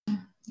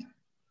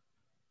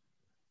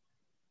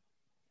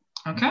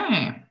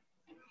Okay.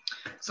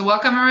 So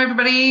welcome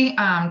everybody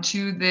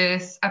to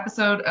this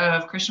episode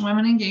of Christian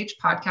Women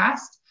Engaged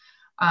podcast.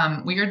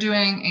 We are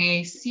doing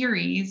a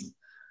series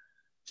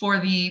for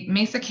the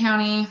Mesa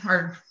County,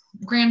 or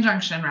Grand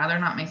Junction rather,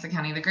 not Mesa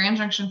County, the Grand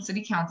Junction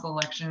City Council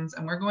elections.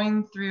 And we're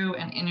going through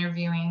and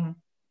interviewing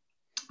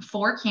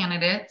 4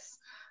 candidates,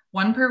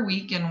 one per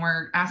week. And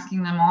we're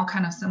asking them all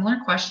kind of similar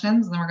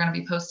questions. And then we're going to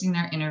be posting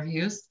their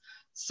interviews.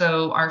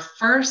 So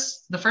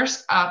the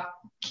first up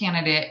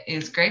candidate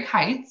is Greg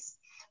Heitz.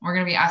 We're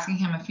going to be asking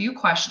him a few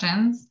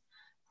questions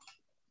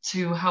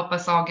to help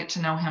us all get to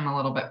know him a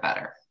little bit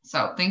better.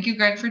 So thank you,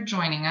 Greg, for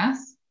joining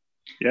us.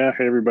 Yeah,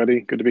 hey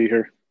everybody, good to be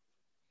here.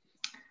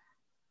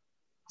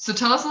 So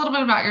tell us a little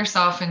bit about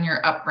yourself and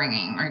your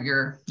upbringing, or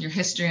your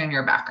history and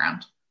your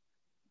background.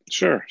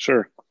 Sure.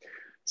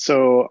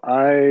 So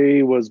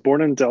I was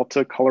born in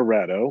Delta,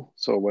 Colorado,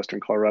 so a Western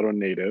Colorado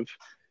native.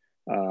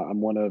 I'm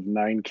one of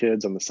 9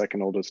 kids. I'm the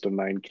second oldest of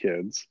 9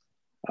 kids.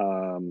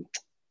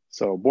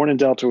 So born in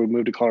Delta, we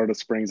moved to Colorado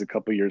Springs a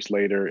couple years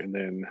later, and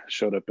then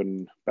showed up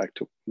back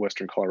to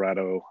Western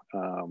Colorado,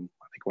 I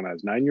think when I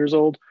was 9 years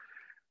old,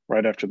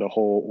 right after the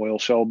whole oil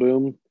shale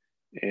boom.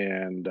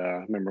 And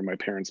I remember my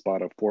parents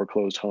bought a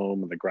foreclosed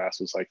home, and the grass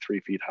was like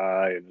 3 feet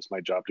high, and it was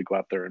my job to go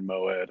out there and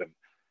mow it.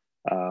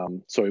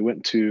 And so we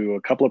went to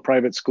a couple of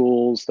private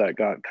schools that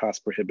got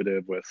cost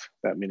prohibitive with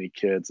that many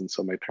kids. And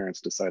so my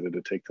parents decided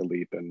to take the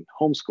leap and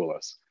homeschool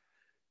us.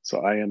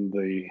 So I am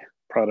the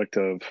product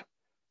of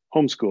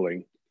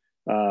homeschooling.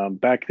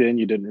 Back then,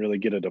 you didn't really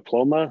get a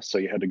diploma, so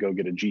you had to go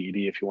get a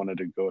GED if you wanted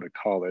to go to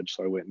college.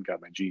 So I went and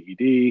got my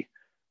GED,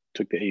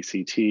 took the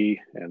ACT,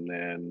 and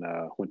then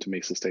went to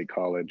Mesa State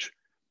College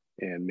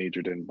and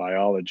majored in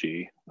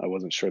biology. I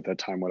wasn't sure at that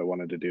time what I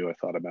wanted to do. I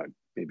thought about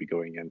maybe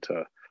going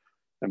into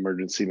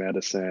emergency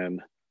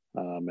medicine,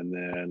 and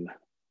then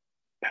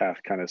path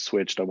kind of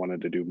switched. I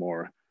wanted to do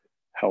more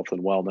health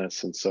and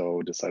wellness, and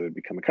so decided to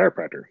become a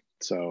chiropractor.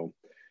 So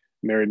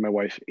married my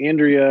wife,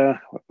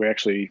 Andrea. We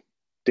actually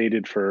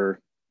dated for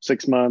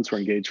 6 months, were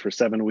engaged for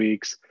 7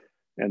 weeks,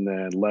 and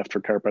then left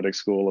for chiropractic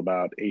school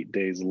about 8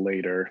 days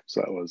later.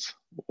 So that was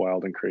a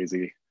wild and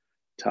crazy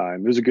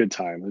time. It was a good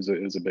time.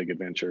 It was a big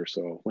adventure.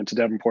 So went to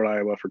Davenport,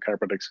 Iowa for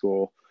chiropractic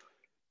school.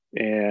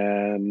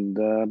 And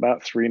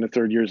about 3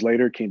 1/3 years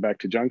later, came back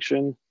to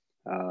Junction,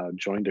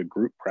 joined a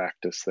group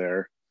practice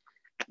there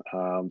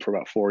for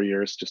about 4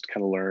 years, just to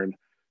kind of learn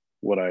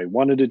what I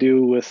wanted to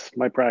do with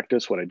my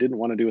practice, what I didn't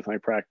want to do with my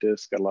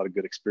practice. Got a lot of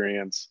good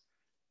experience.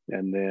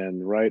 And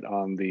then right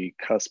on the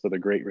cusp of the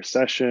Great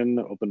Recession,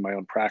 opened my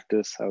own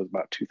practice. That was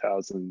about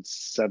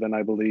 2007,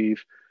 I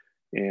believe.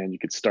 And you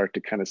could start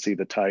to kind of see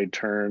the tide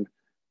turn.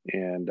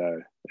 And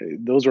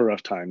those were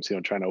rough times,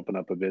 trying to open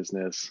up a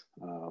business.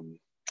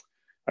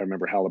 I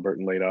remember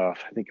Halliburton laid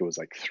off, I think it was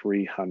like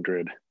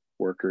 300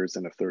 workers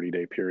in a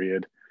 30-day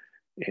period.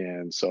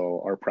 And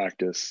so our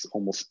practice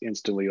almost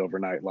instantly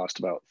overnight lost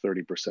about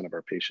 30% of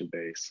our patient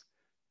base.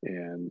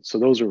 And so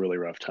those were really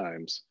rough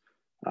times.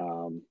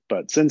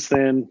 But since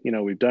then,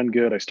 we've done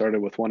good. I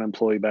started with 1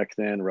 employee back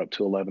then. We're up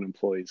to 11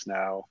 employees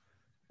now.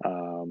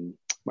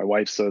 My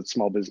wife's a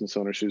small business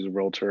owner. She's a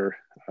realtor.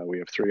 We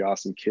have 3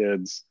 awesome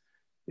kids,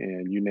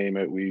 and you name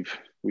it,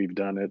 we've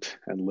done it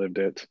and lived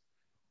it.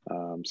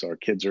 So our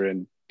kids are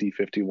in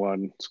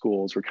D51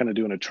 schools. We're kind of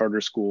doing a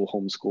charter school,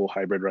 homeschool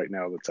hybrid right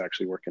now that's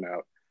actually working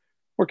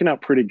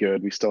out pretty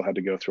good. We still had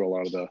to go through a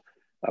lot of the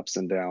ups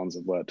and downs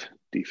of what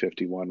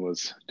D51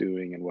 was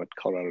doing and what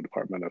Colorado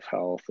Department of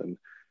Health and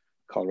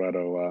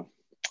Colorado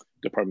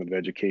Department of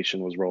Education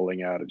was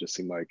rolling out. It just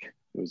seemed like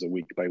it was a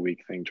week by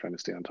week thing, trying to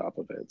stay on top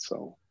of it.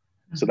 So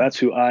that's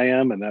who I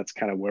am, and that's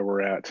kind of where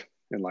we're at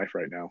in life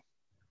right now.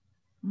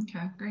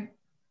 Okay, great.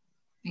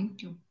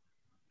 Thank you.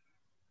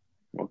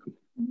 Welcome.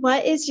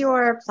 What is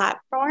your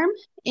platform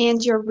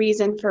and your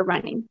reason for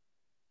running?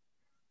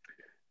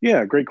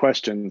 Yeah, great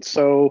question.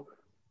 So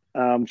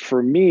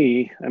for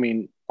me,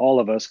 all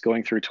of us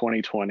going through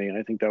 2020,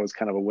 I think that was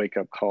kind of a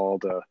wake-up call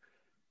to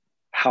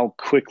how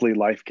quickly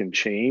life can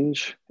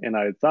change. And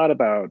I thought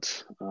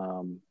about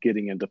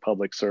getting into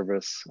public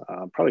service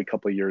probably a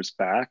couple of years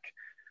back.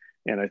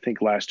 And I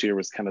think last year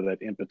was kind of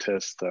that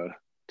impetus to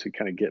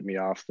kind of get me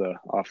off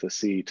the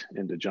seat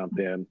and to jump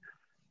in.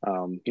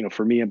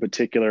 For me in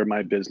particular,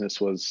 my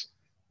business was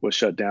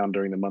shut down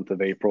during the month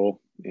of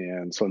April.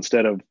 And so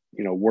instead of,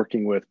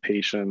 working with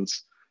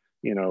patients,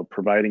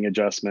 providing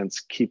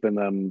adjustments, keeping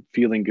them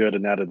feeling good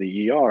and out of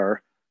the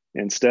ER,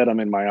 instead I'm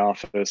in my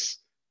office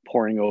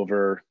pouring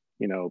over,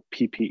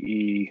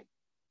 PPE,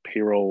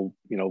 payroll,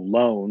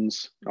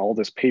 loans, all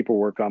this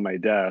paperwork on my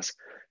desk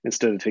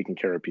instead of taking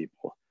care of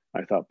people.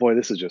 I thought, boy,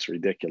 this is just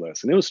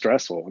ridiculous. And it was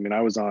stressful.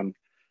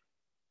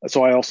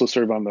 So I also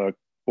serve on the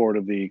board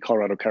of the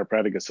Colorado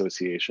Chiropractic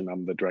Association.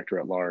 I'm the director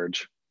at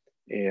large.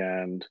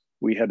 And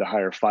we had to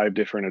hire 5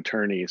 different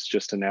attorneys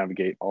just to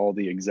navigate all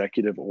the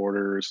executive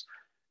orders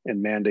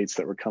and mandates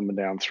that were coming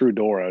down through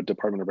DORA,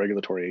 Department of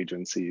Regulatory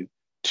Agency,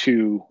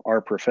 to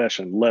our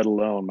profession, let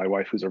alone my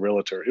wife, who's a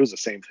realtor. It was the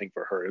same thing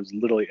for her. It was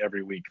literally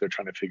every week they're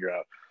trying to figure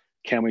out,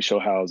 can we show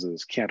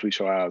houses? Can't we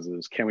show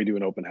houses? Can we do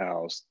an open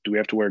house? Do we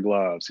have to wear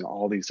gloves?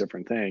 All these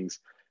different things.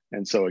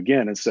 And so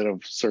again, instead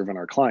of serving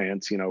our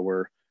clients,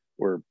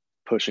 we're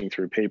pushing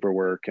through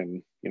paperwork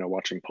and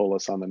watching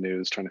Polis on the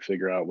news, trying to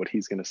figure out what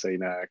he's going to say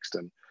next.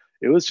 And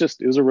it was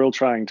a real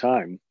trying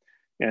time.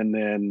 And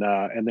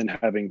then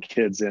having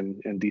kids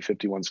in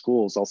D51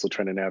 schools, also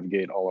trying to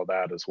navigate all of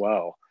that as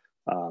well,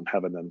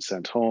 having them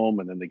sent home,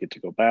 and then they get to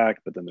go back,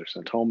 but then they're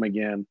sent home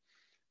again.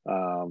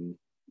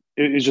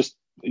 It's just,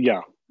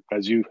 yeah,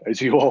 as you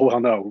all well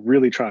know,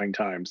 really trying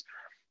times.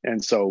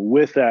 And so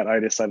with that, I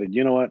decided,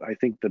 you know what, I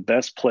think the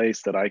best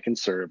place that I can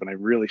serve, and I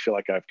really feel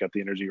like I've got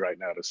the energy right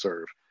now to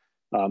serve,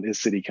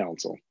 is city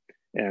council.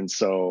 And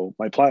so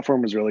my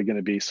platform is really going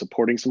to be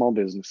supporting small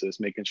businesses,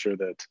 making sure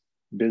that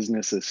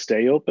businesses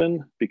stay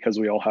open, because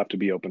we all have to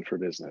be open for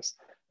business.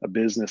 A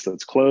business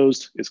that's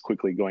closed is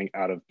quickly going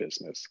out of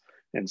business.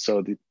 And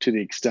so to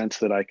the extent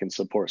that I can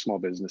support small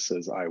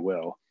businesses, I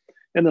will.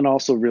 And then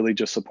also really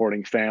just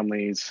supporting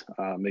families,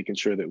 making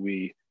sure that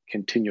we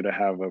continue to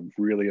have a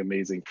really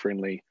amazing,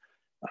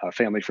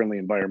 family-friendly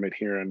environment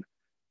here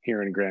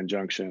in Grand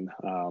Junction.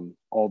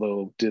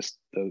 Although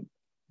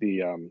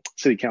the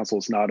city council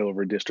is not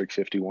over District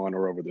 51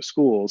 or over the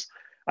schools,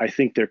 I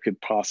think there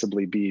could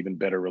possibly be even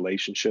better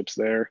relationships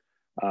there.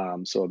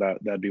 So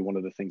that'd be one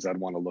of the things I'd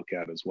want to look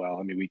at as well.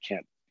 I mean, we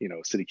can't,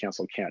 city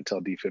council can't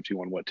tell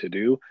D51 what to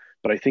do,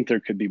 but I think there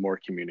could be more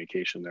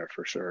communication there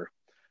for sure.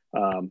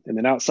 And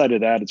then outside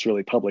of that, it's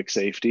really public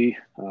safety.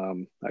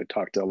 I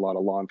talked to a lot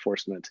of law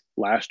enforcement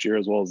last year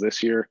as well as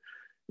this year,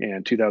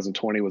 and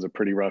 2020 was a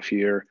pretty rough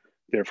year.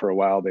 There for a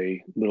while,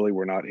 they literally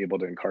were not able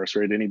to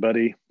incarcerate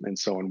anybody. And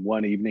so in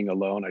one evening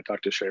alone, I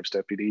talked to a sheriff's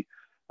deputy.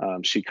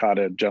 She caught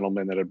a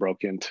gentleman that had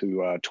broke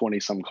into 20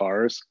 some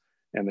cars,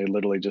 and they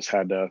literally just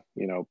had to,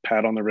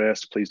 pat on the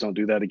wrist, please don't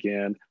do that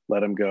again,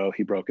 let him go.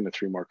 He broke into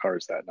 3 more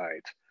cars that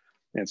night.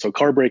 And so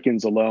car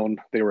break-ins alone,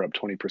 they were up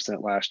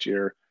 20% last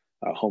year.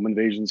 Home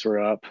invasions were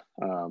up,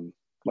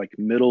 like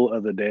middle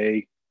of the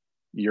day,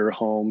 you're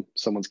home,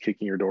 someone's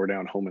kicking your door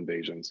down, home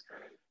invasions,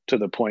 to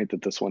the point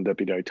that this one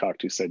deputy I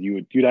talked to said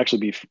you'd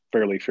actually be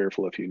fairly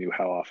fearful if you knew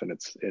how often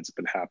it's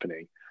been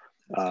happening.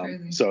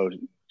 So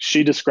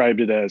she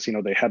described it as,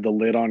 they had the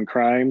lid on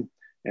crime,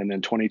 and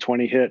then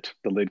 2020 hit,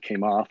 the lid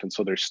came off. And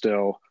so they're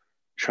still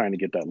trying to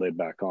get that lid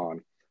back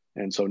on.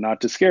 And so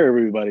not to scare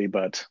everybody,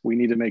 but we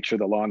need to make sure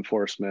that law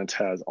enforcement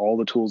has all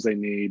the tools they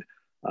need.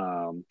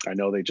 I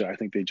know I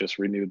think they just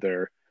renewed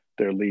their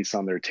lease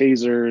on their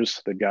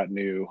tasers. They've got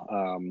new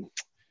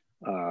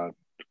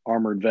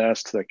armored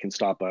vests that can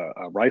stop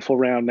a rifle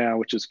round now,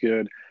 which is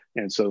good.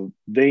 And so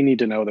they need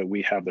to know that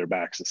we have their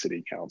backs as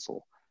city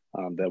council,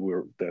 that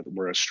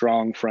we're a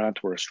strong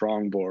front, we're a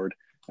strong board,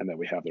 and that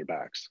we have their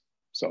backs.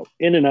 So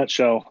in a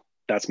nutshell,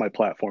 that's my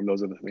platform.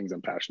 Those are the things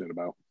I'm passionate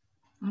about.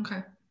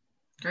 Okay,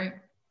 great.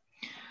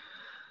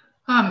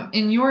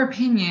 In your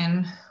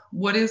opinion,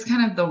 what is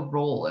kind of the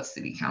role of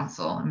city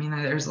council? I mean,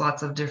 there's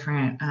lots of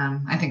different,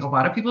 I think a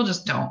lot of people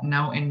just don't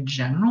know in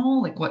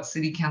general, like what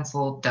city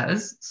council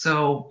does.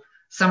 So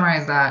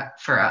summarize that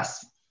for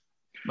us.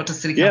 What does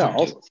city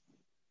council do?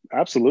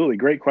 Absolutely.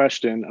 Great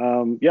question.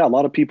 A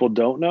lot of people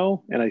don't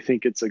know, and I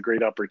think it's a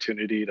great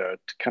opportunity to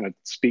kind of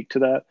speak to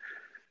that.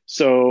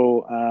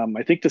 So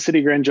I think the city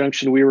of Grand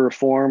Junction, we were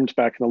formed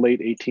back in the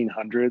late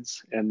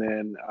 1800s. And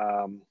then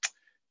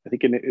I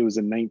think it was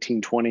in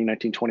 1920,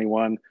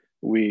 1921,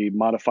 we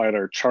modified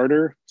our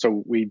charter.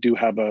 So we do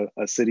have a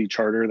city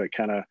charter that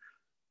kind of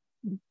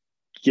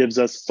gives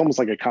us, it's almost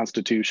like a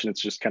constitution.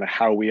 It's just kind of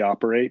how we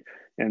operate.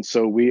 And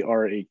so we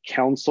are a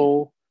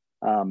council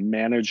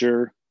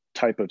manager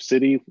type of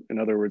city. In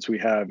other words, we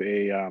have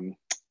I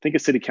think a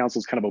city council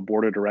is kind of a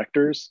board of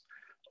directors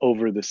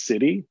over the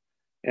city.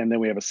 And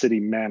then we have a city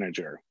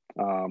manager.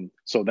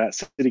 So that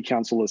city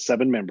council is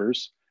 7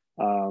 members.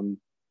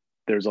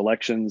 There's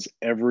elections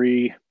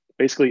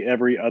basically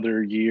every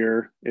other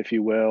year, if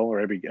you will, or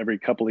every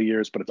couple of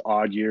years, but it's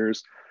odd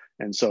years.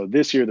 And so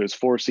this year there's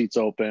 4 seats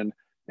open,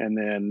 and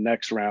then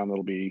next round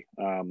it'll be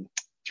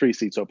 3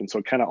 seats open. So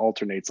it kind of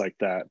alternates like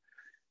that.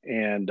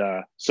 And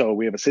so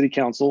we have a city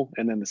council,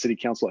 and then the city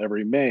council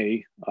every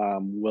May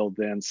will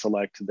then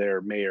select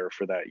their mayor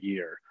for that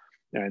year.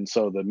 And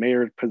so the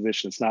mayor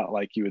position, it's not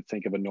like you would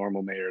think of a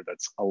normal mayor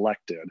that's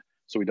elected.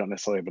 So we don't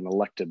necessarily have an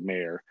elected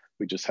mayor.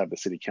 We just have the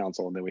city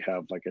council. And then we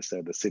have, like I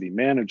said, the city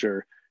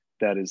manager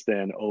that is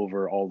then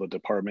over all the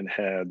department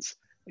heads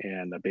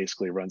and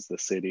basically runs the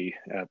city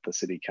at the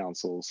city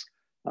council's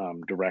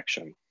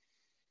direction.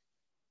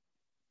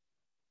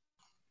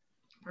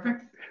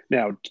 Perfect.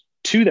 Now,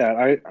 to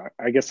that,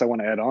 I guess I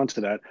want to add on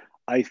to that.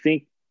 I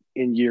think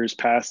in years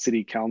past,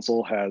 city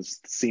council has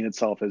seen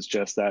itself as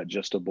just that,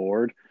 just a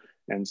board.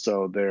 And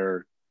so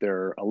they're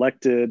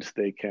elected.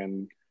 They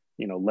can,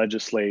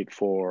 legislate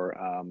for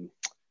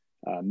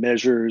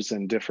measures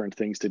and different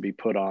things to be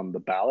put on the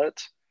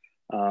ballot.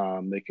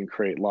 They can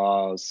create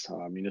laws,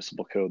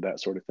 municipal code, that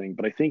sort of thing.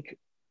 But I think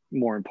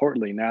more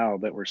importantly, now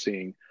that we're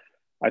seeing,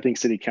 I think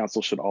city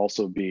council should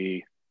also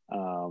be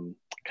kind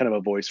of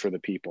a voice for the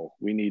people.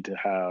 We need to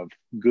have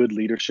good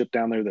leadership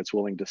down there that's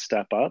willing to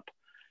step up,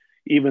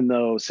 even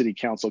though city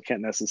council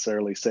can't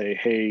necessarily say,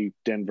 hey,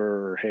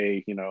 Denver, or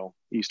hey,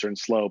 Eastern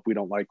Slope, we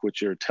don't like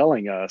what you're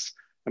telling us.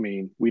 I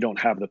mean, we don't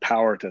have the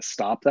power to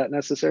stop that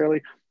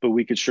necessarily, but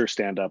we could sure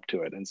stand up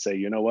to it and say,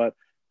 you know what,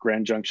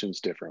 Grand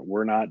Junction's different.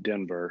 We're not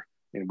Denver,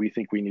 and we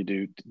think we need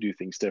to do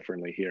things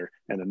differently here.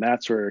 And then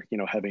that's where,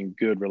 having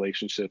good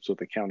relationships with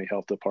the county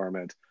health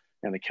department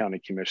and the county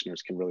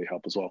commissioners can really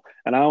help as well.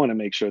 And I want to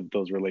make sure that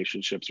those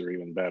relationships are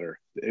even better.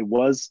 It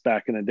was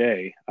back in the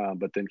day,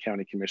 but then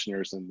county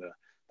commissioners and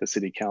the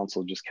city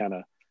council just kind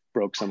of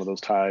broke some of those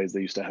ties.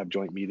 They used to have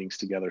joint meetings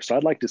together. So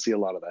I'd like to see a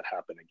lot of that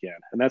happen again.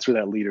 And that's where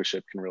that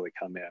leadership can really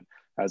come in,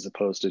 as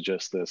opposed to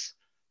just this,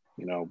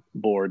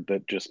 board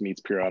that just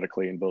meets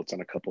periodically and votes on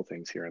a couple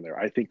things here and there.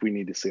 I think we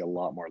need to see a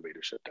lot more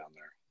leadership down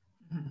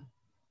there. Mm-hmm.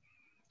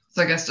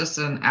 So I guess just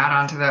an add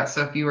on to that.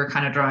 So if you were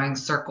kind of drawing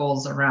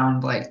circles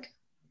around like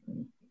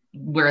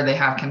where they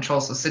have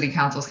control, so city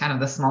council is kind of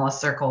the smallest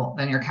circle,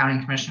 then your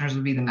county commissioners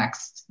would be the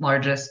next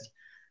largest,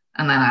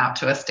 and then out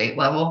to a state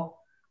level.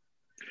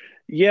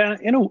 Yeah,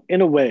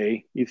 in a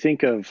way, you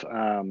think of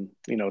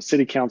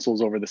city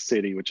councils over the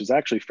city, which is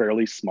actually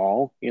fairly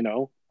small.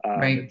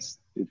 Right.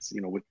 It's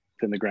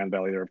within the Grand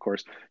Valley there, of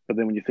course. But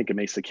then when you think of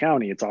Mesa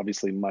County, it's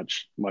obviously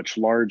much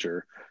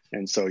larger.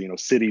 And so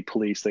city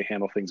police, they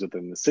handle things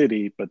within the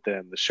city, but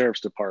then the sheriff's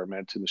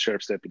department and the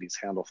sheriff's deputies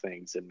handle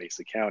things in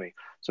Mesa County.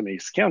 So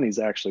Mesa County is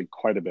actually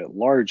quite a bit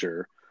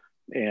larger.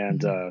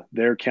 And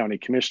their county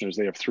commissioners,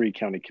 they have 3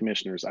 county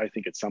commissioners. I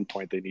think at some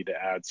point they need to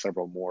add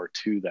several more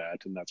to that.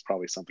 And that's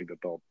probably something that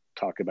they'll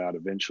talk about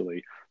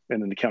eventually.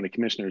 And then the county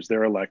commissioners,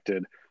 they're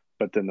elected,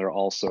 but then they're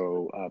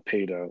also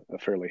paid a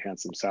fairly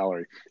handsome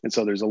salary. And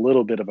so there's a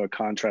little bit of a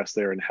contrast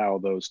there in how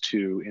those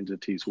 2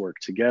 entities work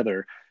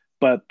together.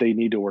 But they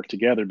need to work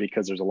together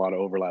because there's a lot of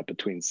overlap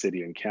between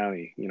city and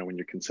county, when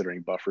you're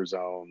considering buffer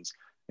zones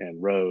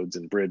and roads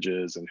and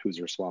bridges and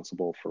who's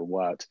responsible for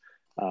what.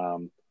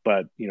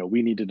 But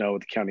we need to know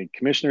what the county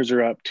commissioners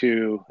are up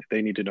to.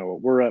 They need to know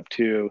what we're up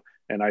to.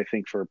 And I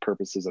think for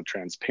purposes of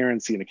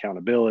transparency and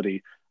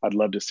accountability, I'd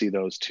love to see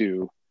those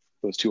two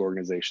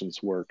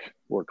organizations work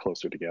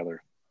closer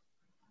together.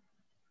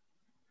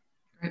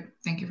 Great.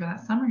 Thank you for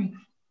that summary.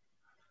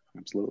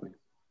 Absolutely.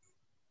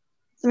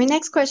 So my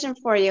next question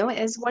for you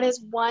is, what is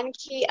one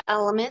key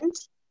element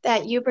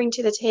that you bring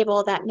to the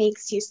table that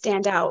makes you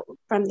stand out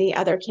from the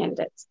other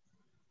candidates?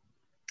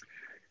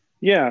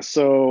 Yeah,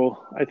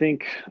 so I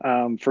think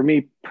for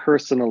me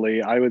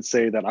personally, I would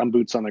say that I'm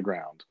boots on the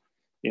ground.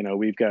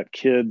 We've got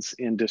kids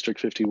in District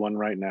 51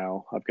 right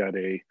now. I've got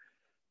a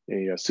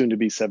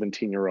soon-to-be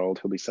 17-year-old.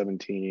 He'll be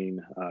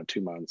 17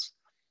 2 months.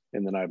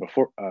 And then I have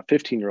a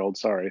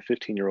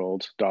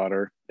 15-year-old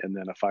daughter, and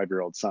then a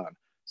 5-year-old son.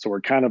 So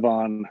we're kind of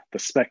on the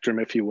spectrum,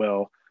 if you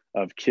will,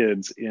 of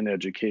kids in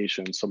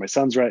education. So my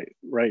son's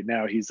right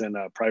now, he's in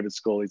a private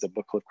school. He's at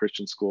Book Cliff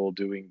Christian School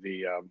doing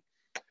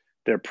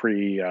their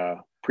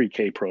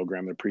pre-K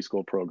program, their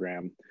preschool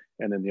program.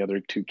 And then the other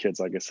 2 kids,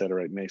 like I said,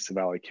 are at Mesa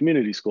Valley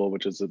Community School,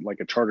 which is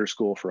like a charter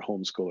school for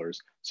homeschoolers.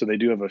 So they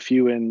do have a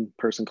few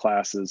in-person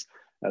classes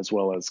as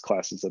well as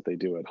classes that they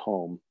do at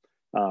home.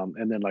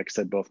 And then, like I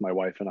said, both my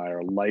wife and I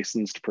are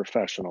licensed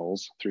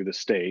professionals through the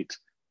state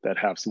that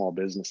have small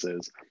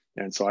businesses.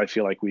 And so I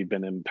feel like we've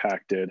been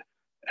impacted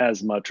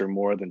as much or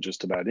more than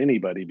just about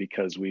anybody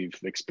because we've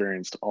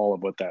experienced all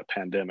of what that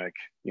pandemic,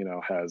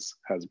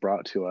 has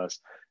brought to us.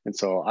 And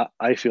so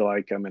I feel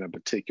like I'm in a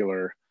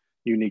particular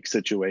unique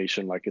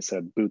situation. Like I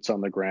said, boots on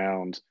the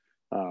ground.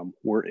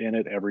 We're in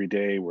it every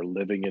day. We're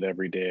living it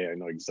every day. I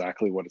know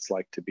exactly what it's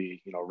like to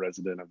be, a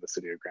resident of the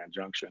city of Grand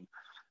Junction.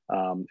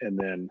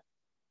 And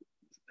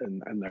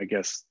I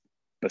guess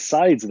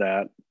besides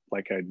that,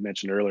 like I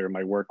mentioned earlier,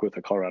 my work with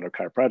the Colorado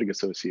Chiropractic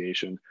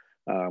Association,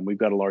 we've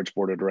got a large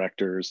board of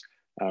directors.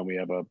 We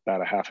have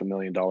about a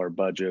 $500,000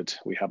 budget.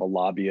 We have a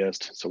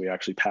lobbyist, so we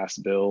actually pass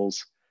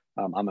bills.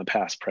 I'm a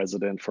past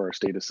president for our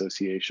state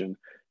association.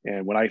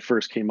 And when I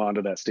first came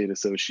onto that state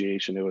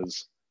association,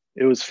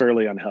 it was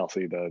fairly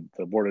unhealthy. The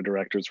board of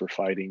directors were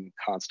fighting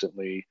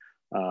constantly.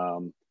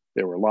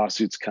 There were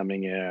lawsuits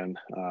coming in.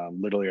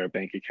 Literally, our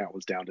bank account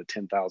was down to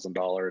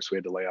 $10,000. We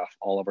had to lay off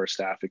all of our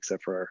staff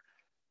except for our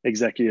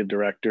executive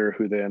director,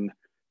 who then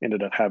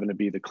ended up having to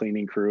be the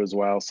cleaning crew as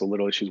well. So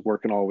literally she's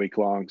working all week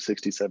long,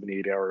 60,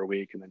 70, 80-hour a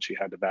week. And then she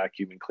had to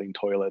vacuum and clean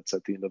toilets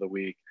at the end of the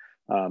week.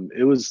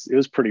 It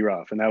was pretty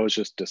rough. And that was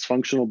just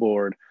dysfunctional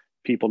board,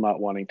 people not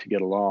wanting to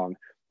get along.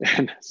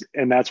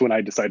 And that's when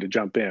I decided to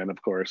jump in,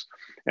 of course.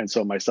 And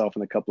so myself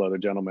and a couple other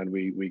gentlemen,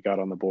 we got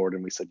on the board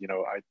and we said,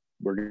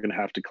 we're going to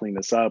have to clean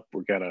this up.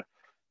 We're going to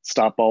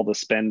stop all the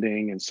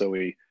spending. And so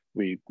we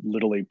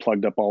literally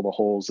plugged up all the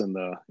holes in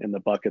the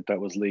bucket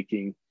that was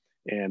leaking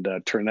and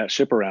turned that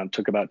ship around.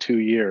 Took about 2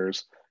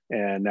 years.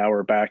 And now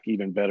we're back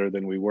even better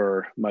than we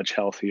were, much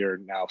healthier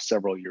now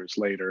several years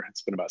later.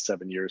 It's been about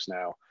 7 years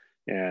now.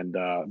 And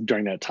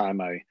during that time,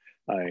 I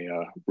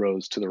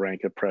rose to the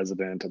rank of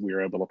president. We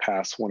were able to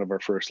pass one of our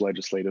first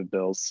legislative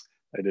bills.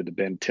 It had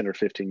been 10 or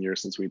 15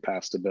 years since we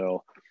passed a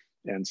bill.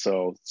 And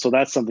so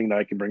that's something that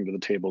I can bring to the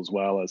table as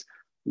well, as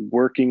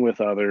working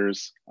with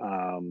others,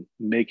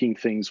 making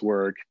things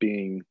work,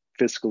 being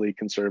fiscally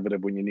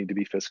conservative when you need to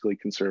be fiscally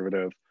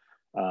conservative.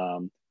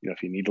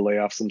 If you need to lay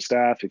off some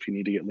staff, if you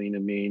need to get lean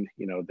and mean,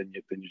 then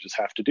you just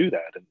have to do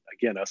that. And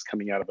again, us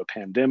coming out of a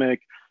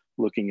pandemic,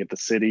 looking at the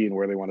city and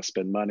where they want to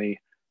spend money,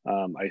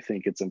 I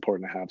think it's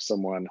important to have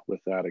someone with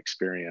that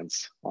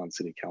experience on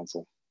city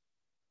council.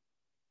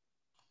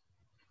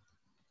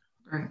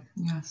 Great.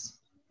 Yes.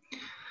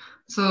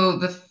 So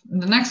the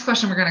next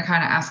question we're going to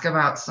kind of ask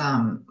about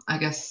some, I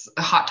guess,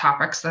 hot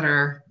topics that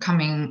are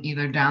coming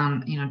either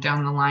down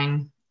the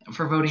line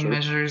for voting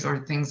measures, or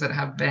things that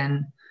have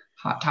been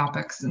hot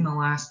topics in the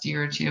last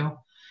year or two.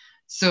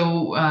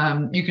 So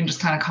you can just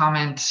kind of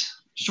comment,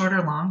 short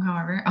or long,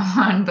 however,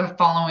 on the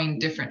following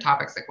different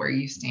topics, like where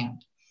you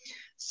stand.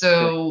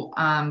 So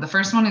the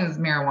first one is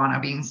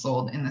marijuana being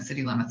sold in the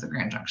city limits of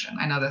Grand Junction.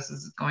 I know this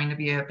is going to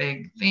be a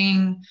big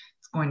thing.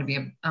 Going to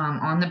be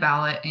on the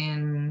ballot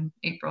in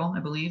April, I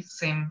believe.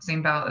 Same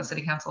ballot as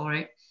city council,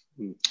 right?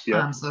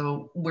 Yeah.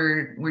 So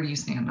where do you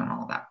stand on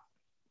all of that?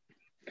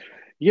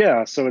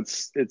 Yeah, so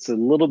it's a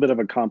little bit of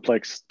a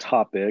complex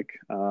topic.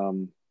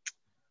 When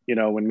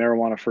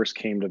marijuana first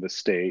came to the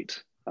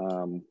state,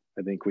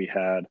 I think we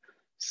had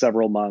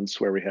several months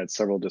where we had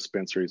several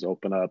dispensaries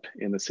open up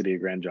in the city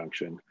of Grand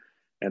Junction.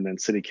 And then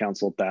city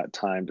council at that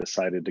time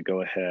decided to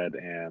go ahead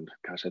and,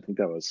 I think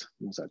that was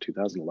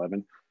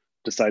 2011?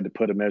 Decided to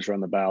put a measure on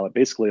the ballot,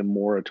 basically a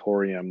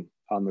moratorium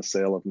on the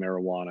sale of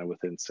marijuana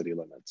within city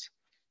limits.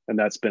 And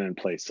that's been in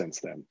place since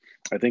then.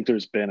 I think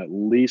there's been at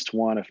least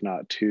one, if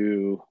not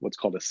two, what's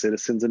called a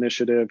citizens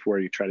initiative, where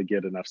you try to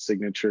get enough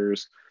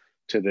signatures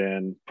to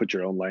then put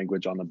your own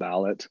language on the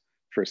ballot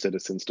for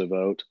citizens to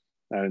vote.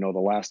 And I know the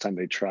last time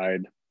they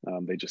tried,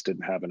 they just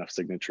didn't have enough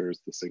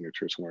signatures. The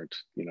signatures weren't,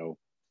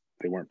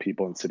 they weren't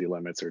people in city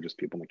limits, or just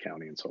people in the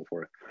county and so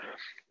forth.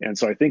 And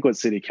so I think what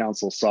city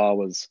council saw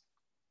was,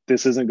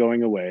 this isn't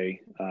going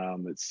away.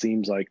 It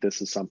seems like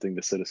this is something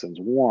the citizens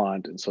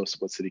want. And so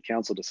what city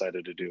council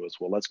decided to do is,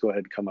 well, let's go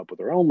ahead and come up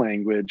with our own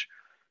language,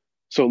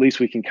 so at least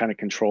we can kind of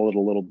control it a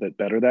little bit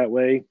better that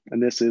way.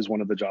 And this is one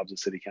of the jobs of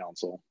city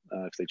council,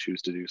 if they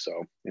choose to do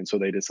so. And so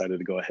they decided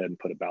to go ahead and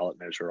put a ballot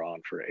measure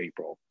on for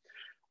April.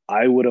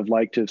 I would have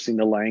liked to have seen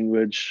the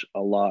language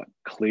a lot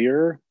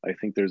clearer. I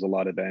think there's a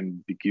lot of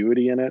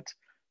ambiguity in it.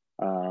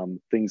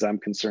 Things I'm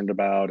concerned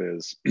about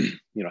is,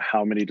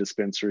 how many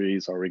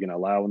dispensaries are we going to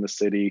allow in the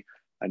city?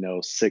 I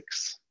know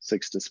six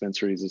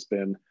dispensaries has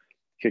been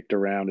kicked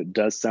around. It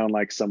does sound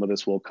like some of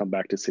this will come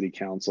back to city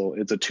council.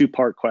 It's a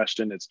two-part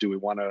question. It's, do we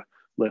want to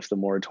lift the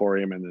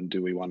moratorium, and then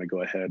do we want to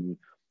go ahead and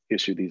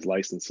issue these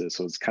licenses?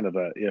 So it's kind of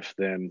a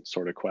if-then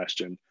sort of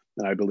question.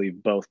 And I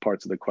believe both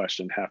parts of the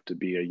question have to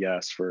be a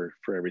yes for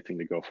everything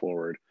to go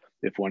forward.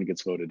 If one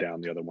gets voted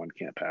down, the other one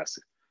can't pass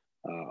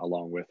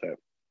along with it.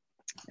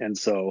 And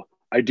so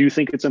I do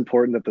think it's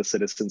important that the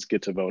citizens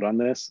get to vote on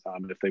this.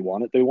 If they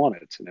want it, they want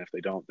it. And if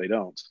they don't, they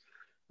don't.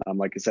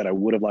 Like I said, I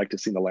would have liked to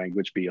see the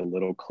language be a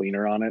little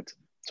cleaner on it.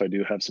 So I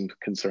do have some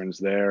concerns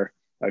there.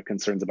 I have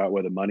concerns about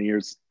where the money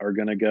are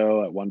going to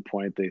go. At one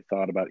point, they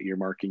thought about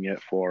earmarking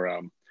it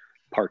for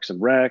Parks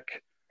and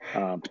Rec,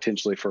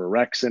 potentially for a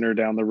rec center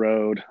down the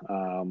road.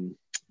 And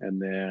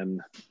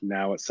then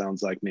now it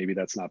sounds like maybe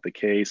that's not the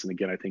case. And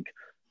again, I think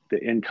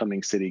the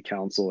incoming city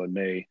council in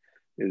May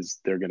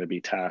they're going to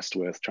be tasked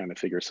with trying to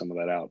figure some of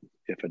that out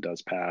if it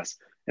does pass.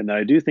 And then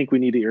I do think we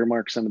need to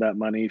earmark some of that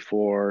money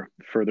for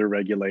further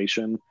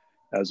regulation,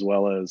 as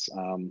well as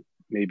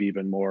maybe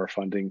even more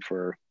funding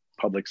for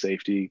public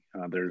safety.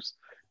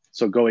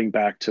 So going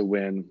back to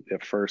when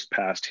it first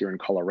passed here in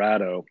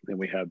Colorado and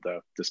we had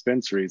the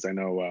dispensaries, I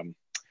know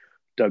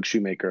Doug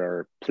Shoemaker,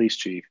 our police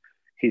chief,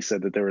 he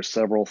said that there were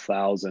several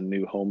thousand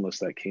new homeless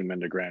that came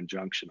into Grand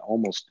Junction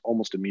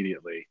almost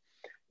immediately.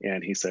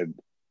 And he said,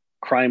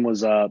 crime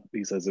was up.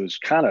 He says it was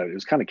kind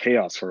of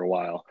chaos for a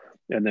while.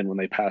 And then when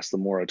they passed the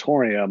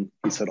moratorium,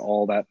 he said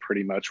all that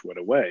pretty much went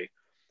away.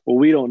 Well,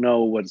 we don't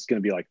know what it's going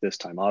to be like this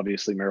time.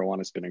 Obviously, marijuana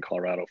has been in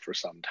Colorado for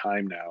some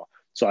time now.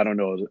 So I don't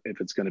know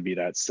if it's going to be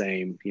that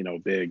same,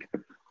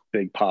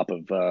 big pop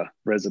of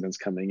residents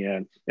coming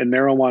in. And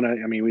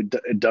marijuana, I mean,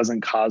 it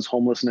doesn't cause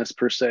homelessness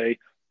per se,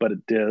 but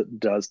it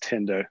does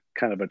tend to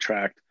kind of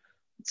attract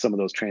some of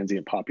those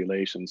transient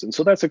populations. And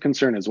so that's a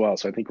concern as well.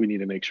 So I think we need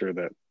to make sure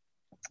that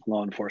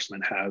law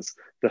enforcement has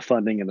the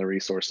funding and the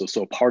resources.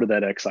 So part of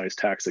that excise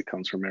tax that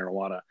comes from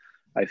marijuana,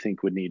 I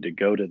think would need to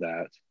go to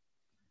that.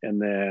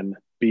 And then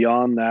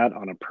beyond that,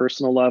 on a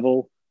personal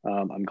level,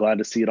 I'm glad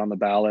to see it on the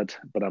ballot,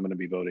 but I'm going to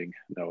be voting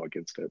no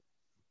against it.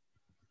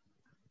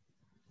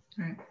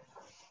 All right.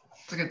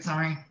 That's a good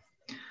summary.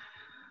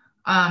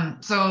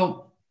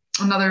 So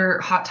another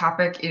hot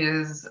topic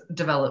is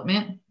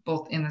development,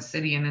 both in the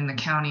city and in the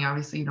county.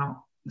 Obviously,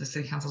 the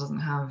city council doesn't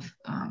have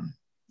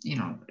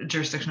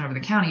jurisdiction over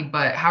the county,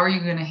 but how are you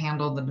going to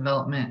handle the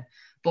development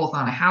both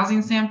on a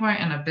housing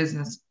standpoint and a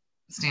business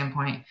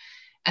standpoint?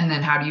 And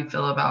then how do you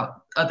feel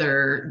about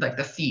other, like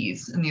the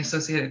fees and the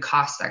associated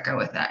costs that go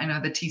with that? I know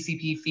the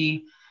TCP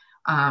fee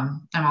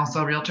I'm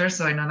also a realtor,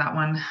 so I know that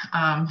one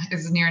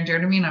is near and dear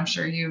to me, and I'm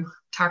sure you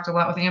talked a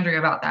lot with Andrea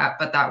about that,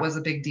 but that was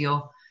a big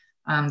deal.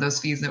 Those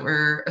fees that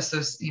were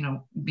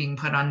being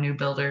put on new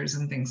builders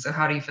and things. So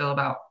how do you feel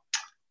about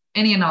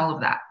any and all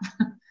of that?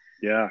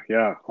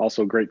 Yeah.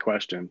 Also, great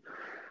question.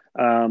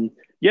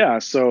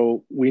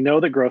 So we know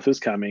that growth is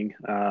coming.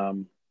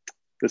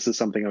 This is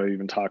something I've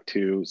even talked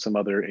to some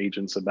other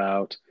agents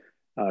about,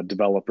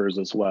 developers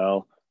as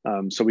well.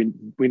 So we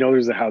know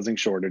there's a housing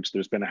shortage.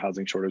 There's been a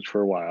housing shortage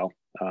for a while.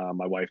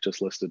 My wife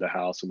just listed a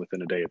house, and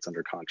within a day, it's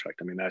under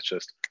contract.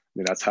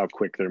 That's how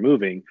quick they're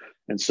moving.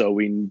 And so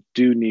we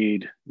do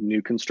need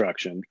new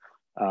construction.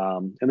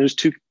 And there's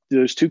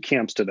two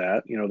camps to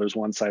that. There's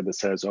one side that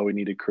says, oh, we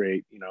need to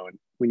create, and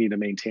we need to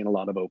maintain a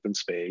lot of open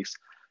space.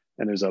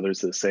 And there's others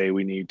that say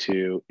we need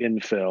to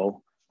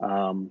infill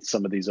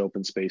some of these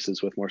open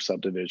spaces with more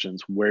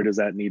subdivisions. Where does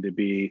that need to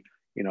be?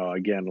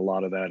 Again, a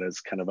lot of that is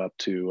kind of up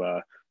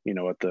to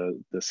what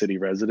the city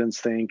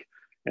residents think.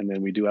 And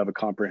then we do have a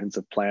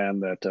comprehensive plan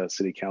that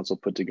city council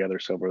put together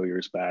several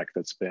years back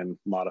that's been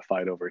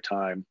modified over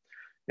time.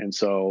 And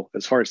so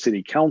as far as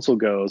city council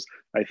goes,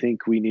 I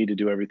think we need to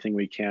do everything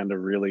we can to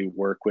really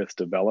work with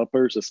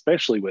developers,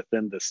 especially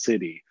within the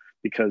city,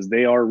 because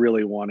they are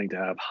really wanting to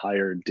have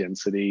higher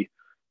density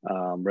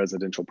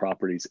residential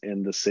properties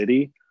in the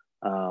city.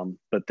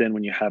 But then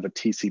when you have a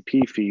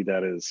TCP fee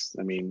that is,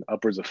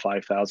 upwards of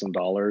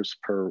 $5,000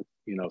 per,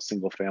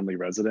 single family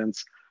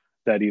residence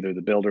that either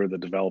the builder or the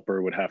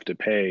developer would have to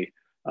pay.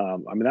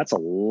 That's a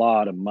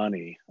lot of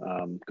money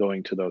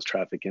going to those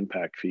traffic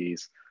impact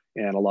fees.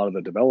 And a lot of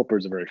the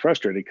developers are very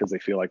frustrated because they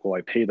feel like, well,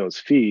 I pay those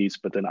fees,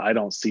 but then I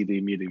don't see the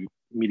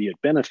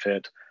immediate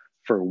benefit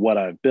for what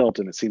I've built.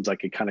 And it seems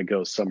like it kind of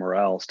goes somewhere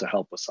else to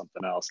help with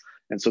something else.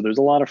 And so there's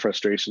a lot of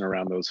frustration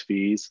around those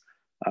fees.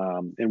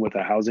 And with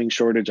a housing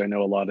shortage, I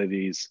know a lot of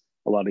these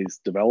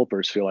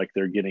developers feel like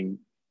they're getting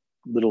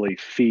literally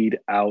feed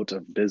out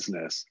of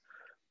business.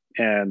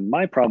 And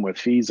my problem with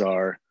fees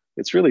are,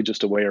 it's really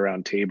just a way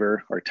around TABOR,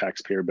 our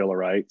taxpayer bill of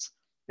rights.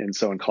 And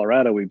so in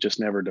Colorado, we've just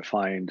never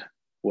defined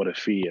what a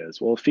fee is.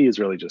 Well, a fee is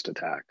really just a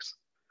tax,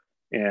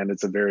 and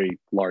it's a very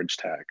large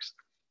tax.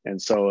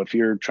 And so if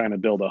you're trying to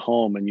build a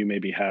home and you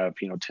maybe have,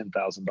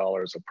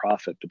 $10,000 of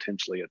profit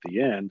potentially at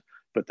the end,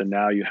 but then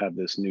now you have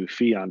this new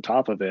fee on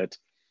top of it,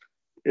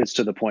 it's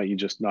to the point you're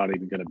just not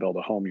even going to build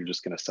a home. You're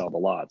just going to sell the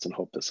lots and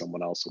hope that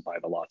someone else will buy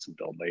the lots and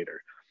build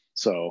later.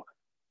 So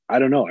I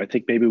don't know. I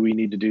think maybe we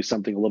need to do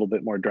something a little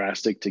bit more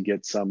drastic to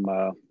get some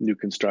new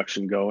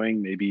construction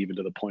going, maybe even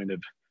to the point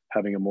of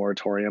having a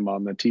moratorium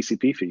on the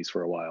TCP fees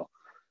for a while.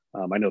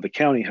 I know the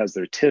county has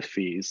their TIF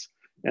fees,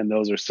 and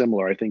those are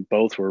similar. I think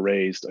both were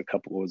raised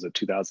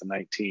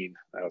 2019.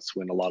 That's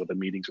when a lot of the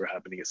meetings were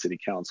happening at city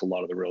council. A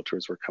lot of the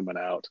realtors were coming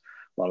out.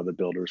 A lot of the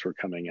builders were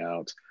coming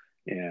out.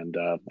 And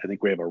I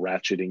think we have a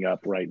ratcheting up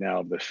right now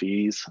of the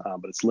fees,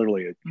 but it's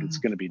literally, it's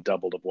going to be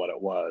doubled of what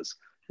it was.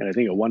 And I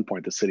think at one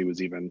point the city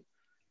was even,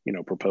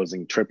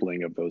 proposing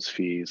tripling of those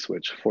fees,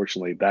 which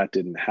fortunately that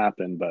didn't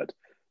happen. But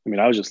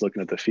I was just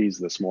looking at the fees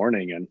this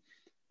morning, and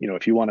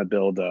if you want to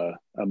build a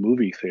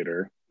movie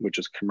theater, which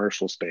is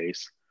commercial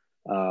space,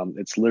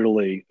 it's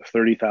literally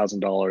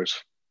 $30,000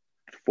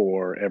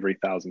 for every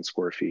 1,000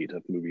 square feet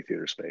of movie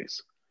theater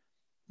space.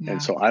 Yeah.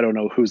 And so I don't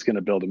know who's going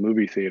to build a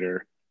movie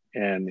theater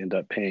and end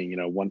up paying,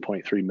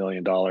 $1.3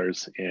 million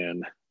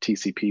in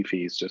TCP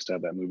fees just to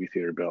have that movie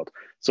theater built.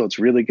 So it's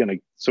really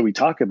so we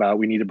talk about,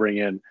 we need to bring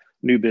in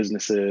new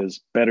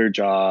businesses, better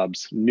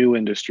jobs, new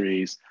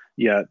industries,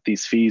 yet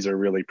these fees are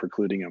really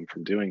precluding them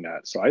from doing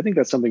that. So I think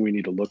that's something we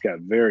need to look at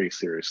very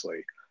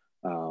seriously.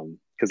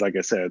 Because like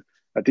I said,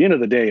 at the end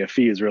of the day, a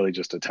fee is really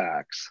just a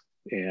tax.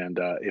 And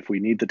if we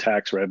need the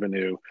tax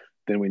revenue,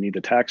 then we need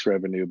the tax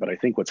revenue. But I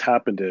think what's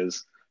happened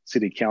is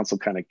city council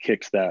kind of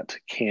kicked that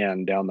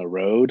can down the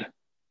road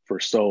for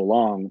so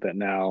long that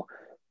now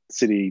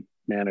city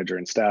manager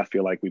and staff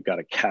feel like we've got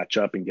to catch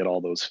up and get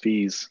all those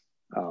fees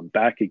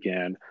back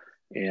again.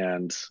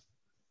 And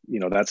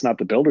that's not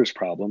the builder's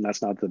problem.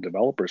 That's not the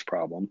developer's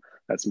problem.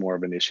 That's more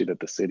of an issue that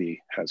the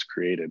city has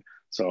created.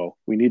 So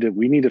we need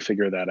to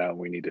figure that out. And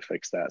we need to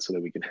fix that so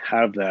that we can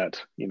have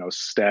that,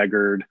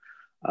 staggered,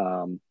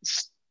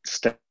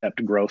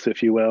 stepped growth,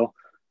 if you will.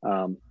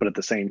 But at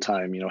the same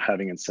time,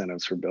 having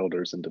incentives for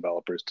builders and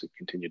developers to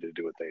continue to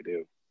do what they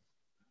do.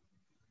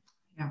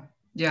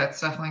 Yeah, it's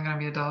definitely going to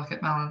be a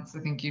delicate balance. I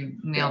think you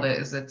nailed it.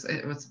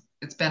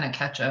 It's been a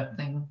catch-up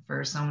thing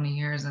for so many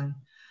years, and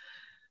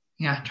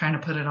trying to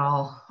put it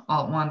all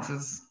at once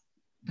has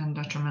been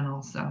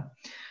detrimental. So,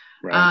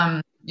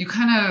 right.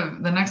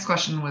 The next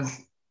question was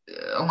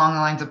along the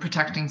lines of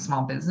protecting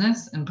small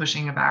business and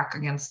pushing it back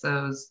against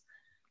those,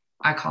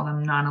 I call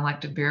them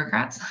non-elected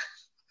bureaucrats.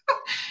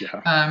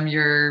 Yeah.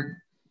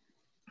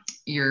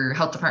 Your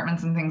health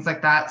departments and things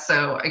like that.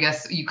 So I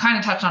guess you kind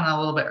of touched on it a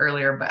little bit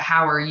earlier, but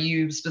how are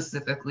you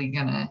specifically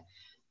going to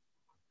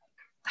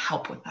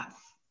help with that?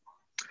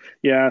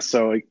 Yeah.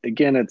 So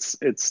again, it's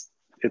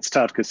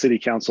tough because city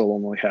council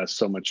only has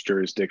so much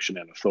jurisdiction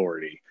and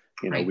authority.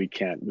 Right. We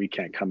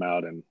can't come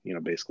out and,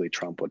 basically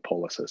trump what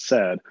Polis has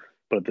said.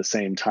 but at the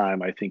same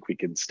time, I think we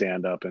can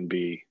stand up and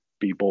be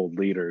bold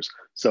leaders.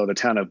 So the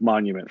town of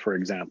Monument, for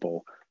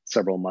example,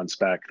 several months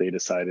back, they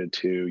decided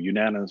to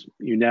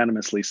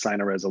unanimously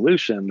sign a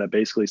resolution that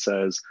basically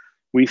says,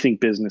 we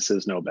think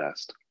businesses know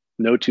best.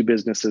 No two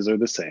businesses are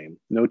the same.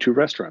 No two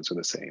restaurants are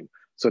the same.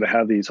 So to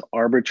have these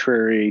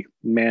arbitrary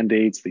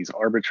mandates, these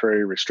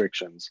arbitrary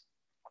restrictions,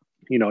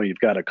 you've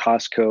got a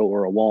Costco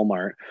or a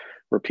Walmart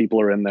where people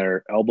are in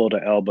there elbow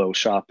to elbow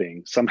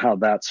shopping. Somehow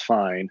that's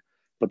fine.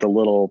 But the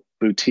little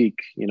boutique,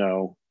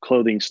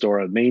 clothing store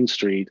on Main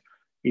Street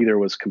either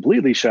was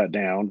completely shut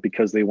down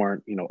because they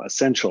weren't,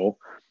 essential,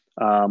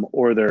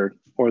 or they're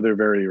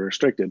very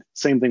restricted.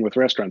 Same thing with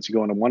restaurants. You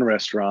go into one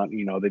restaurant,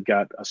 they've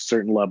got a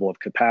certain level of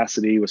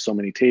capacity with so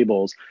many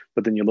tables,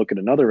 but then you look at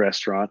another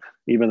restaurant,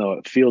 even though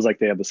it feels like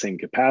they have the same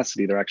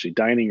capacity, their actually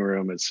dining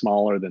room is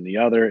smaller than the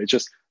other.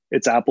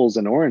 It's apples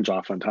and orange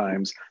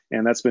oftentimes.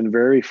 And that's been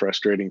very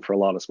frustrating for a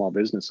lot of small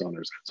business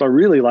owners. So I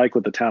really like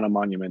what the town of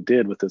Monument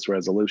did with this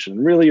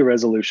resolution. Really, a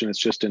resolution is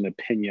just an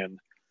opinion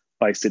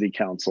by city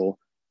council,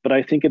 but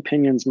I think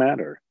opinions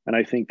matter. And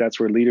I think that's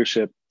where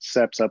leadership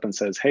steps up and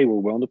says, hey, we're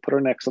willing to put our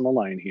necks on the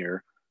line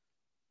here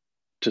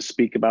to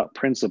speak about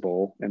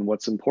principle and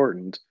what's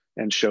important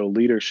and show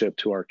leadership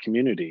to our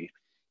community.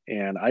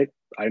 And I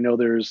know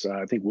there's,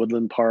 I think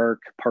Woodland Park,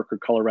 Parker,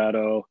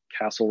 Colorado,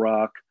 Castle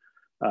Rock,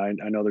 I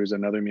know there's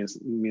another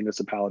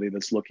municipality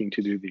that's looking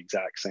to do the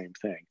exact same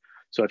thing.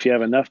 So if you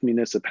have enough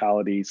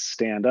municipalities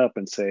stand up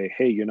and say,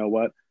 hey, you know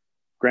what?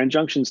 Grand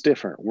Junction's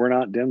different. We're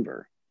not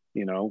Denver.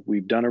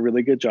 We've done a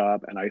really good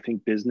job. And I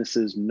think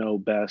businesses know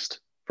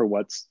best for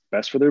what's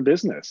best for their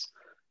business.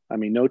 I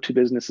mean, no two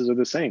businesses are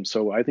the same.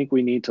 So I think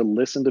we need to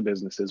listen to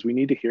businesses. We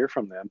need to hear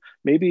from them,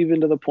 maybe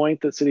even to the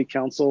point that city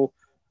council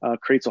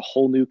creates a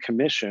whole new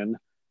commission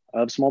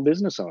of small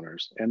business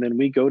owners. And then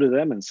we go to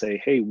them and say,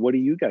 hey, what do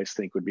you guys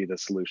think would be the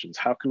solutions?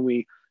 How can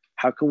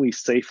we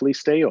safely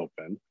stay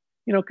open?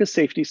 Because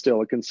safety is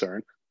still a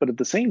concern, but at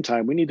the same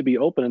time, we need to be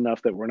open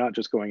enough that we're not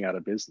just going out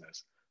of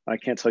business. I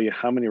can't tell you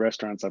how many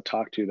restaurants I've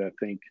talked to that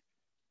think,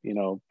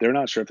 they're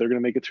not sure if they're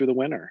going to make it through the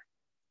winter.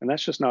 And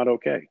that's just not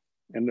okay.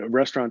 And the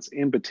restaurants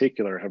in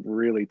particular have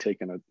really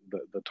taken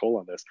the toll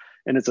on this.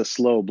 And it's a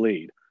slow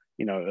bleed.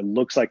 It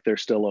looks like they're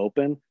still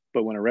open,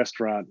 but when a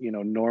restaurant,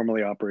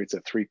 normally operates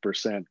at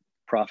 3%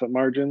 profit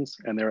margins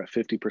and they're at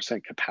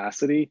 50%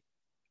 capacity,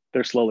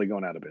 they're slowly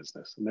going out of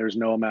business. And there's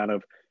no amount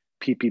of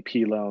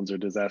PPP loans or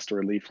disaster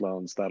relief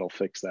loans that'll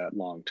fix that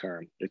long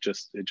term. It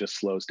just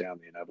slows down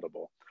the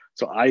inevitable.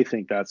 So I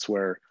think that's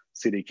where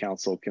city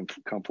council can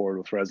come forward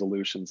with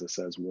resolutions that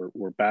says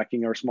we're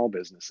backing our small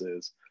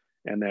businesses.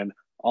 And then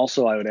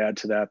also I would add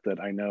to that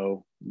I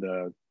know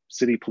the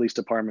city police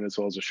department as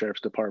well as the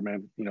sheriff's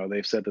department,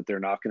 they've said that they're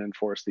not going to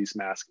enforce these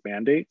mask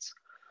mandates.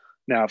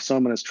 Now, if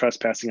someone is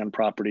trespassing on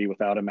property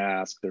without a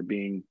mask, they're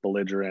being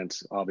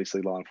belligerent,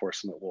 obviously law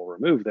enforcement will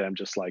remove them,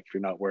 just like if you're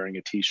not wearing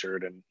a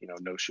t-shirt and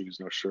no shoes,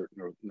 no shirt,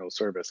 no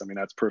service. I mean,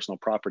 that's personal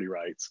property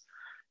rights.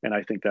 And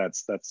I think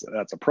that's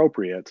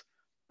appropriate.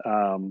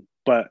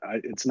 But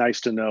it's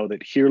nice to know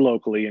that here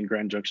locally in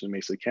Grand Junction and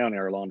Mesa County,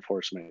 our law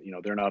enforcement,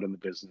 they're not in the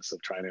business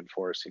of trying to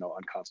enforce,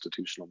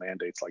 unconstitutional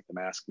mandates like the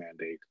mask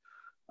mandate.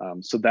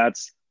 So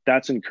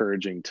that's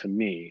encouraging to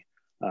me.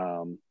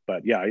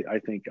 But yeah, I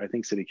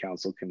think city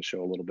council can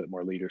show a little bit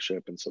more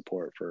leadership and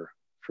support for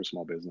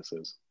small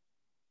businesses.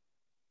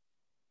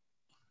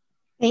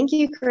 Thank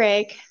you,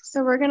 Craig.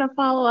 So we're going to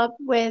follow up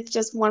with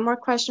just one more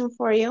question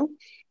for you.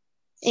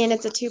 And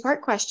it's a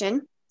two-part question.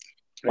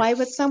 Okay. Why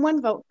would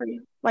someone vote for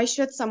you? Why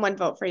should someone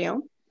vote for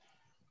you?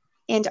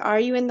 And are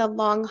you in the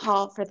long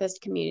haul for this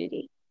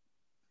community?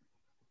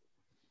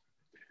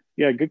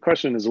 Yeah, good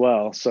question as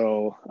well.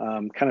 So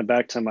kind of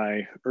back to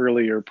my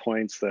earlier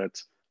points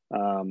that,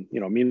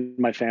 me and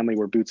my family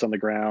were boots on the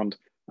ground.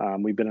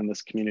 We've been in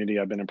this community.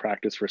 I've been in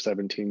practice for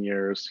 17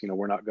 years.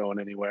 We're not going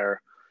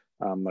anywhere.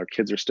 Our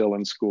kids are still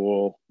in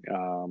school.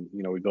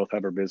 We both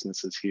have our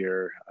businesses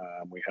here.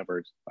 We have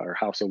our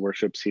house of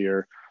worships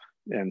here.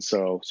 And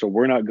so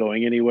we're not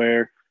going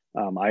anywhere.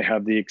 I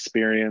have the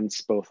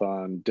experience both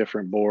on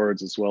different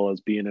boards as well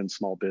as being in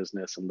small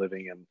business and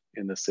living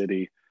in the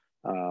city,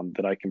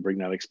 that I can bring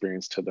that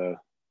experience to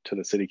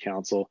the city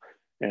council.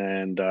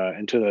 And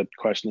to the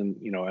question,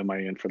 am I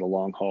in for the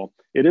long haul?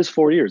 It is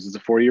 4 years. It's a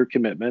 4-year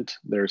commitment.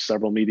 There's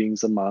several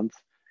meetings a month,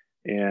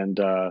 and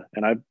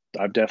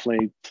I've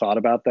definitely thought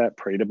about that,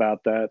 prayed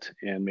about that,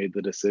 and made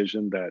the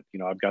decision that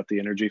I've got the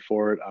energy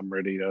for it. I'm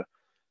ready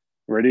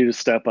to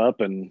step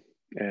up and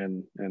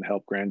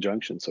help Grand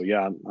Junction. So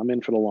yeah, I'm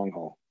in for the long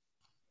haul.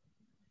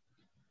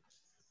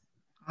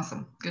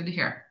 Awesome. Good to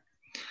hear.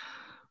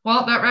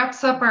 Well, that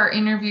wraps up our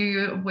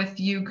interview with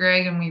you,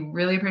 Greg, and we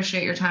really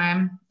appreciate your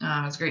time.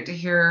 It's great to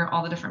hear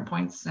all the different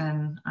points,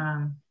 and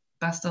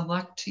best of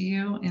luck to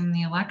you in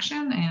the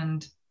election,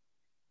 and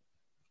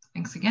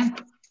thanks again.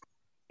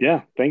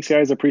 Yeah, thanks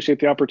guys. I appreciate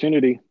the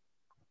opportunity.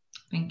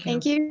 Thank you.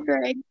 Thank you,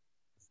 Greg.